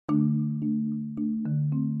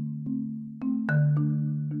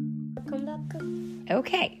Welcome.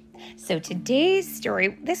 Okay, so today's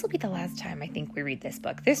story, this will be the last time I think we read this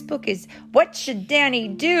book. This book is What Should Danny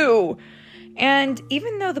Do? And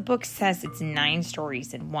even though the book says it's 9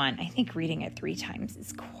 stories in one, I think reading it 3 times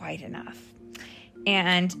is quite enough.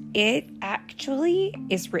 And it actually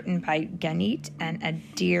is written by Ganit and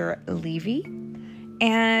Adir Levy.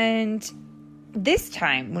 And this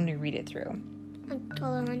time, when we read it through,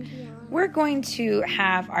 we're going to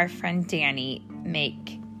have our friend Danny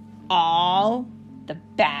make all the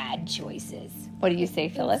bad choices. What do you say,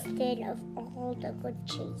 Phyllis? Instead of all the good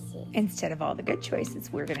choices. Instead of all the good choices,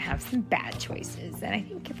 we're going to have some bad choices. And I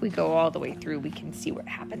think if we go all the way through, we can see what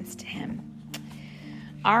happens to him.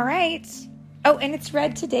 All right. Oh, and it's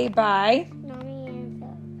read today by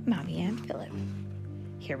Mommy and Philip.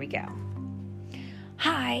 Here we go.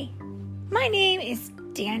 Hi, my name is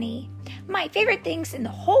Danny. My favorite things in the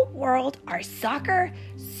whole world are soccer,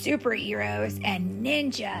 superheroes, and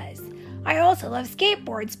ninjas. I also love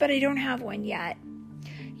skateboards, but I don't have one yet.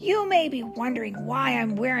 You may be wondering why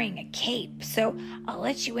I'm wearing a cape, so I'll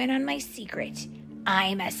let you in on my secret.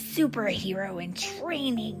 I'm a superhero in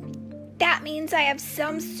training. That means I have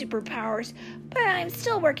some superpowers, but I'm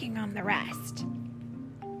still working on the rest.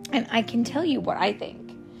 And I can tell you what I think.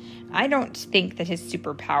 I don't think that his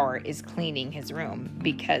superpower is cleaning his room,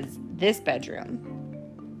 because this bedroom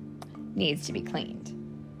needs to be cleaned,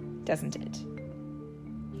 doesn't it?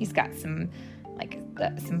 He's got some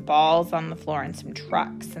balls on the floor and some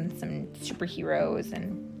trucks and some superheroes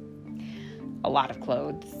and a lot of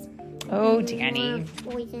clothes. Oh, Danny.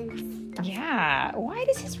 Yeah. Why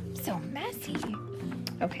is his room so messy?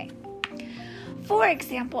 Okay. For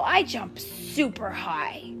example, I jump super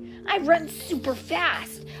high. I run super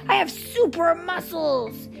fast. I have super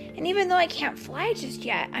muscles. And even though I can't fly just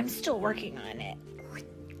yet, I'm still working on it.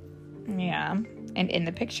 Yeah. And in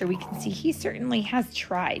the picture, we can see he certainly has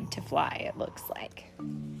tried to fly, it looks like.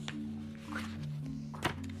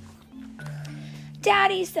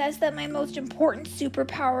 Daddy says that my most important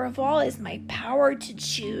superpower of all is my power to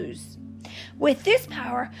choose. With this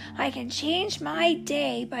power, I can change my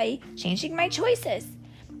day by changing my choices.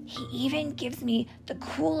 He even gives me the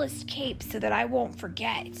coolest cape so that I won't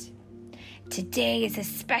forget. Today is a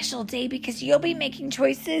special day because you'll be making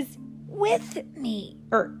choices with me,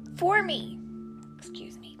 or for me.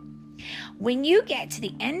 Excuse me. When you get to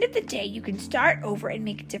the end of the day, you can start over and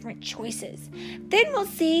make different choices. Then we'll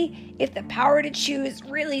see if the power to choose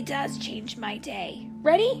really does change my day.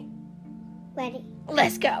 Ready? Ready.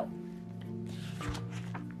 Let's go.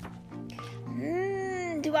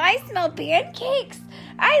 Do I smell pancakes?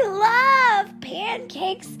 I love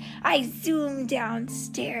pancakes. I zoom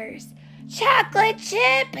downstairs. Chocolate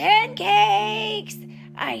chip pancakes!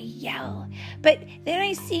 I yell. But then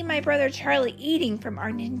I see my brother Charlie eating from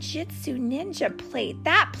our ninjutsu ninja plate.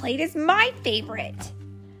 That plate is my favorite.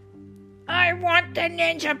 I want the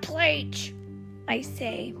ninja plate, I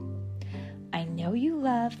say. I know you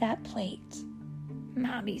love that plate,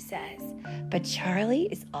 Mommy says, but Charlie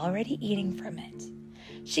is already eating from it.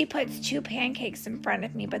 She puts 2 pancakes in front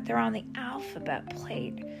of me, but they're on the alphabet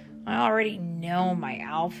plate. I already know my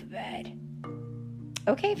alphabet.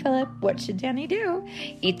 Okay, Philip, what should Danny do?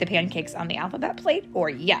 Eat the pancakes on the alphabet plate or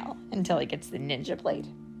yell until he gets the ninja plate?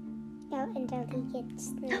 Yell until he gets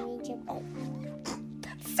the ninja plate.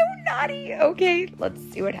 That's so naughty. Okay, let's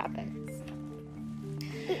see what happens.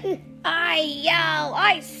 I yell,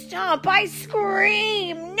 I stomp, I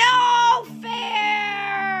scream. No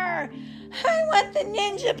fair! I want the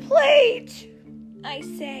ninja plate, I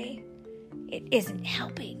say. It isn't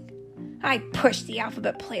helping. I push the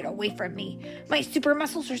alphabet plate away from me. My super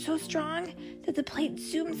muscles are so strong that the plate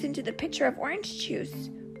zooms into the pitcher of orange juice.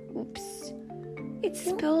 Oops. It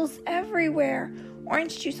spills everywhere.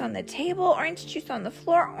 Orange juice on the table, orange juice on the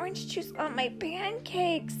floor, orange juice on my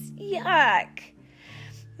pancakes. Yuck.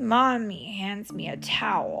 Mommy hands me a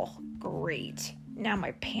towel. Great. Now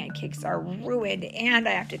my pancakes are ruined and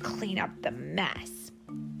I have to clean up the mess.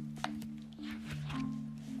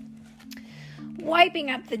 Wiping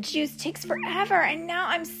up the juice takes forever, and now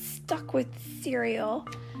I'm stuck with cereal.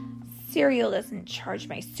 Cereal doesn't charge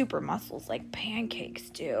my super muscles like pancakes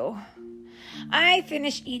do. I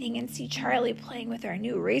finish eating and see Charlie playing with our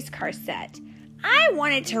new race car set. I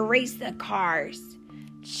wanted to race the cars.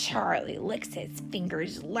 Charlie licks his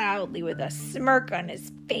fingers loudly with a smirk on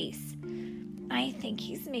his face. I think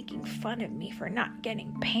he's making fun of me for not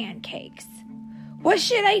getting pancakes. What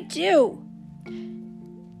should I do?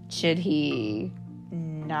 Should he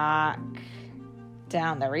knock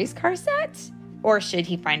down the race car set? Or should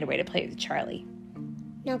he find a way to play with Charlie?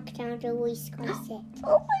 Knock down the race car set.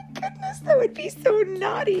 Oh my goodness, that would be so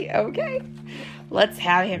naughty. Okay. Let's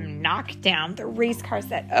have him knock down the race car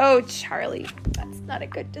set. Oh, Charlie, that's not a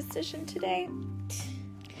good decision today.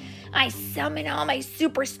 I summon all my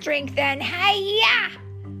super strength and hi-ya!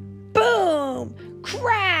 Boom!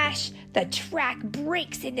 Crash! The track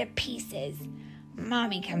breaks into pieces.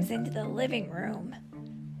 Mommy comes into the living room.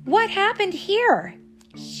 What happened here?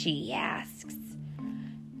 She asks.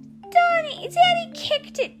 Daddy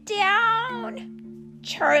kicked it down.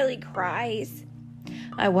 Charlie cries.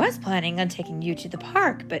 I was planning on taking you to the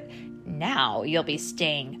park, but now you'll be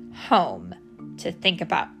staying home to think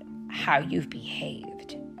about how you've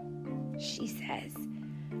behaved. She says,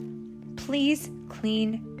 please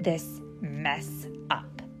clean this mess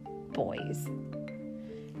up, boys.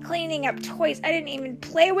 Cleaning up toys I didn't even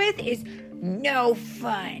play with is no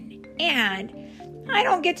fun. And I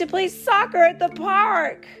don't get to play soccer at the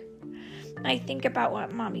park. I think about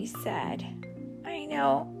what Mommy said. I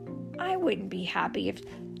know I wouldn't be happy if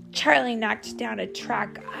Charlie knocked down a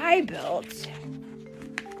track I built.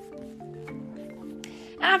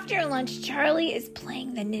 After lunch, Charlie is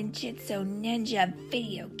playing the Ninjitsu Ninja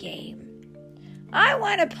video game. I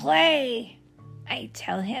want to play, I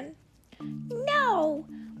tell him. No,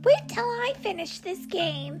 wait till I finish this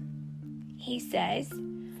game, he says.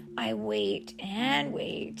 I wait and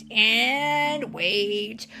wait and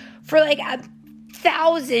wait for like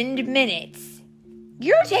 1,000 minutes.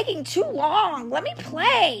 You're taking too long. Let me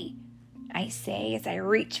play, I say as I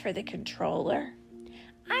reach for the controller.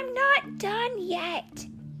 I'm not done yet,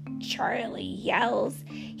 Charlie yells.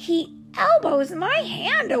 He elbows my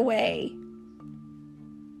hand away.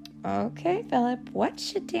 Okay, Philip, what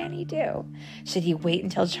should Danny do? Should he wait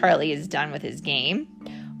until Charlie is done with his game?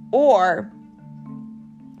 Or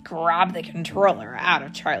grab the controller out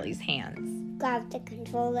of Charlie's hands? Grab the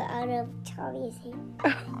controller out of Charlie's hand.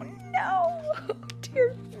 Oh, no.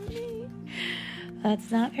 Dear me.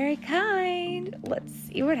 That's not very kind. Let's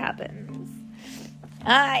see what happens.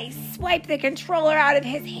 I swipe the controller out of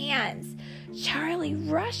his hands. Charlie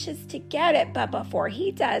rushes to get it, but before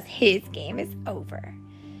he does, his game is over.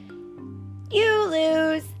 You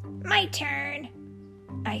lose. My turn,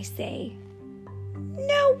 I say.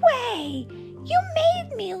 No way. You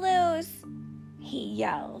made me lose, he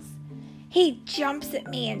yells. He jumps at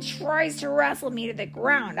me and tries to wrestle me to the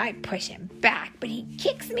ground. I push him back, but he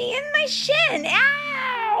kicks me in my shin.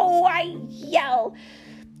 Ow! I yell.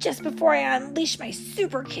 Just before I unleash my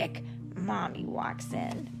super kick, Mommy walks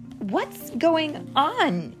in. What's going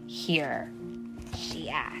on here? She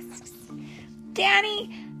asks.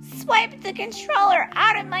 Danny swiped the controller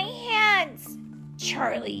out of my hands,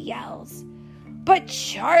 Charlie yells. But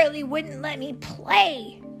Charlie wouldn't let me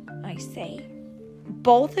play, I say.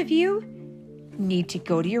 Both of you need to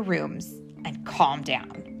go to your rooms and calm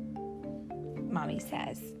down, Mommy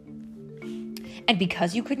says. And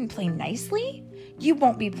because you couldn't play nicely, you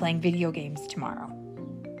won't be playing video games tomorrow.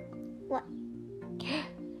 What?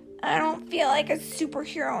 I don't feel like a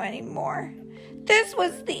superhero anymore. This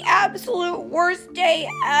was the absolute worst day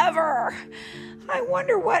ever. I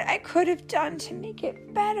wonder what I could have done to make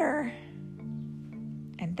it better.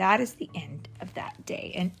 And that is the end of that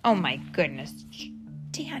day. And oh my goodness,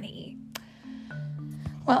 Danny.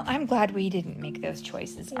 Well, I'm glad we didn't make those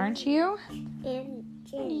choices, aren't you?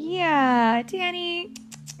 Yeah, Danny.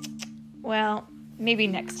 Well, maybe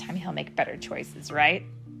next time he'll make better choices, right?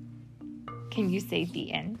 Can you say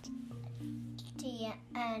the end? The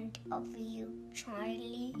end of you,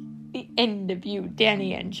 Charlie. The end of you,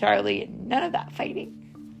 Danny and Charlie, and none of that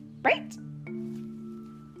fighting. Right?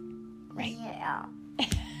 Right. Yeah.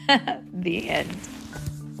 The end.